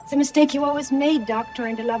It's a mistake you always made, Doc,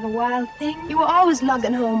 trying to love a wild thing. You were always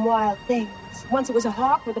lugging home wild things. Once it was a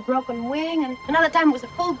hawk with a broken wing, and another time it was a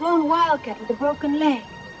full-grown wildcat with a broken leg.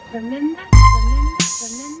 Remember?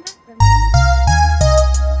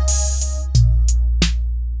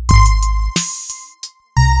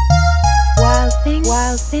 Wild thing,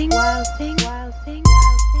 wild thing, wild thing.